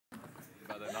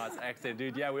Nice accent,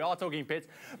 dude. Yeah, we are talking pets,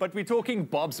 but we're talking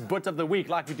Bob's Boet of the Week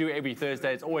like we do every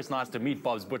Thursday. It's always nice to meet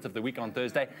Bob's Boet of the Week on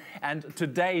Thursday. And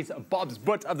today's Bob's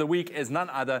Boet of the Week is none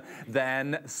other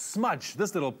than Smudge.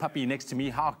 This little puppy next to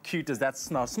me, how cute is that?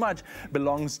 Now, Smudge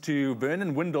belongs to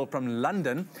Vernon Windle from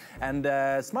London. And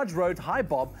Smudge wrote, "Hi,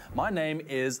 Bob. My name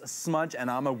is Smudge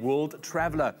and I'm a world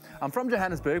traveler. I'm from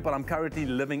Johannesburg, but I'm currently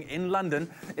living in London.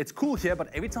 It's cool here, but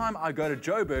every time I go to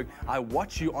Joburg, I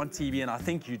watch you on TV and I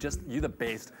think you're the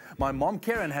best. My mom,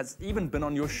 Karen, has even been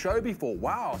on your show before."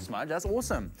 Wow, Smudge, that's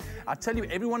awesome. I tell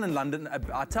everyone in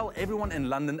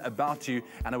London about you,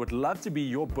 and I would love to be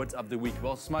your Boet of the Week.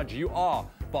 Well, Smudge, you are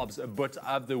Bob's Boet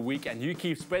of the Week, and you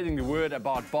keep spreading the word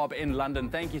about Bob in London.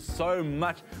 Thank you so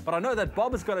much. But I know that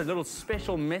Bob has got a little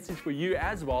special message for you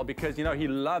as well, because, you know, he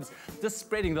loves just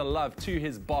spreading the love to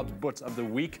his Bob's Boet of the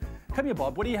Week. Come here,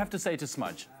 Bob. What do you have to say to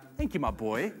Smudge? Thank you, my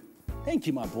boy. Thank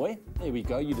you, my boy. There we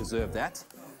go. You deserve that.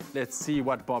 Let's see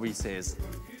what Bobby says.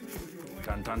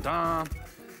 Dun, dun, dun.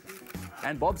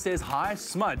 And Bob says, "Hi,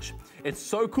 Smudge. It's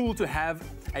so cool to have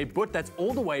a Boet that's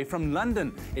all the way from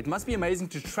London. It must be amazing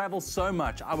to travel so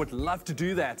much. I would love to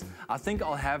do that. I think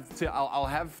I'll have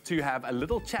to have a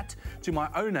little chat to my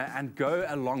owner and go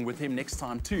along with him next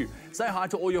time too. Say hi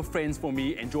to all your friends for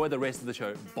me. Enjoy the rest of the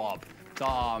show, Bob."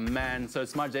 Oh, man. So,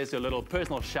 Smudge, there's your little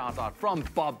personal shout-out from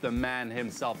Bob the man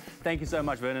himself. Thank you so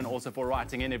much, Vernon, also for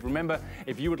writing in. Remember,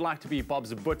 if you would like to be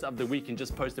Bob's Boet of the Week, and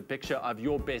just post a picture of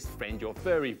your best friend, your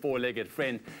furry four-legged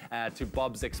friend, to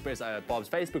Bob's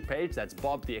Facebook page. That's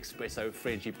Bob the Espresso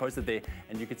Friend. She posted there,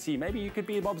 and you could see maybe you could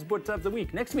be Bob's Boet of the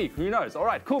Week next week. Who knows? All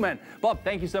right, cool, man. Bob,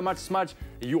 thank you so much, Smudge.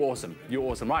 You're awesome. You're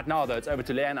awesome. Right now, though, it's over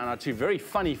to Leanne and our two very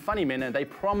funny men, and they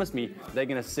promised me they're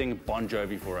going to sing Bon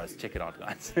Jovi for us. Check it out,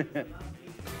 guys.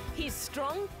 He's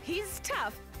strong, he's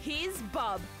tough, he's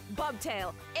Bob.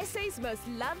 Bobtail, SA's most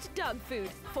loved dog food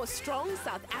for strong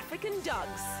South African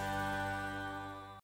dogs.